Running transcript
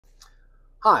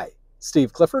Hi,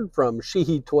 Steve Clifford from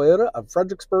Sheehy Toyota of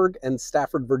Fredericksburg and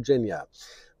Stafford, Virginia.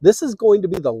 This is going to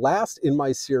be the last in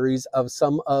my series of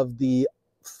some of the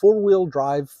four-wheel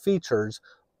drive features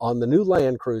on the new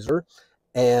Land Cruiser.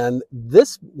 And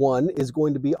this one is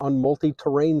going to be on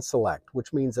multi-terrain select,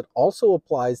 which means it also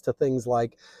applies to things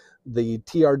like the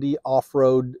TRD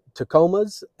off-road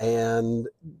Tacomas and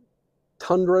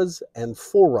Tundras and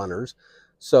Forerunners.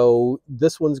 So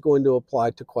this one's going to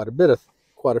apply to quite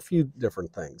a few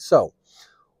different things. So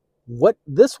what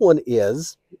this one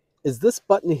is this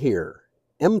button here,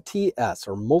 MTS,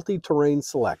 or multi-terrain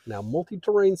select. Now,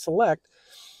 multi-terrain select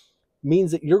means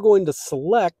that you're going to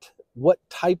select what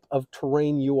type of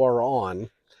terrain you are on,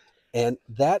 and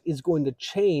that is going to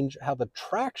change how the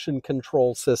traction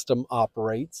control system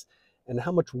operates and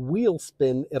how much wheel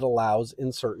spin it allows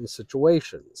in certain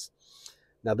situations.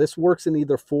 Now, this works in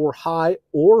either 4 high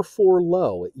or 4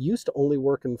 low. It used to only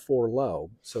work in 4 low,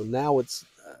 so now it's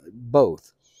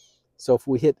both. So if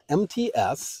we hit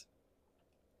MTS,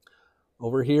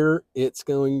 over here, it's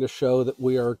going to show that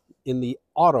we are in the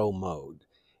auto mode.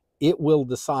 It will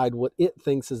decide what it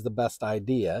thinks is the best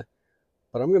idea,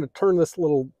 but I'm going to turn this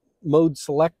little mode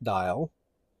select dial,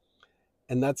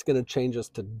 and that's going to change us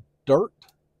to dirt,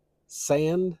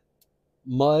 sand,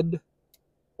 mud,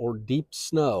 or deep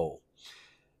snow.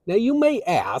 Now, you may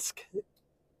ask,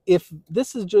 if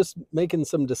this is just making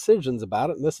some decisions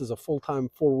about it, and this is a full-time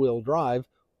four-wheel drive,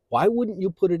 why wouldn't you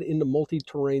put it into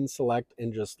multi-terrain select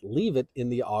and just leave it in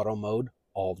the auto mode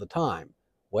all the time?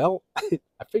 Well, I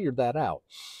figured that out.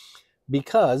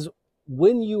 Because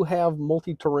when you have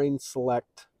multi-terrain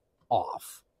select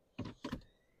off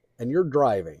and you're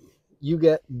driving, you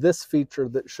get this feature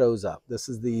that shows up. This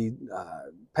is the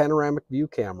panoramic view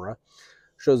camera.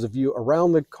 Shows a view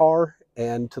around the car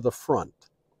and to the front.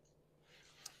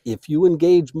 If you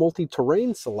engage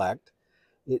multi-terrain select,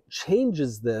 it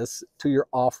changes this to your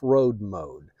off-road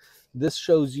mode. This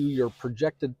shows you your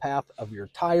projected path of your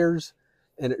tires,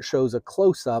 and it shows a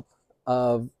close-up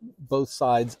of both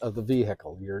sides of the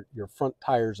vehicle, your front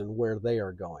tires and where they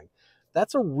are going.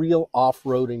 That's a real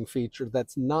off-roading feature.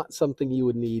 That's not something you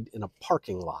would need in a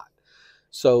parking lot.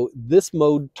 So this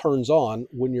mode turns on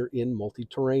when you're in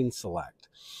multi-terrain select.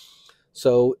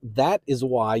 So that is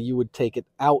why you would take it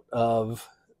out of,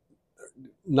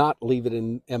 not leave it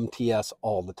in MTS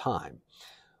all the time.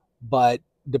 But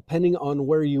depending on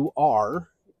where you are,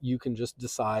 you can just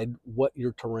decide what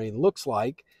your terrain looks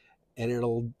like, and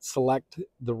it'll select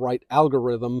the right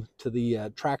algorithm to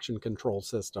the traction control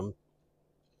system,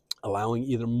 allowing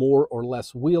either more or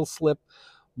less wheel slip,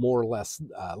 more or less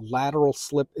lateral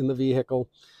slip in the vehicle.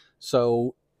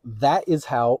 So that is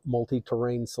how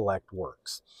multi-terrain select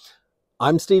works.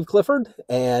 I'm Steve Clifford,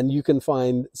 and you can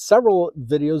find several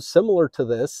videos similar to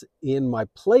this in my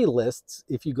playlists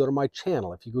if you go to my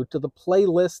channel. If you go to the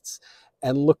playlists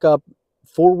and look up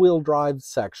four-wheel drive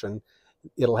section,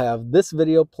 it'll have this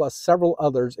video plus several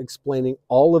others explaining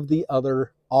all of the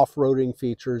other off-roading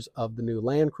features of the new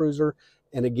Land Cruiser.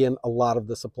 And again, a lot of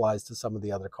this applies to some of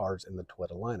the other cars in the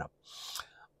Toyota lineup.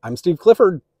 I'm Steve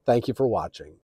Clifford. Thank you for watching.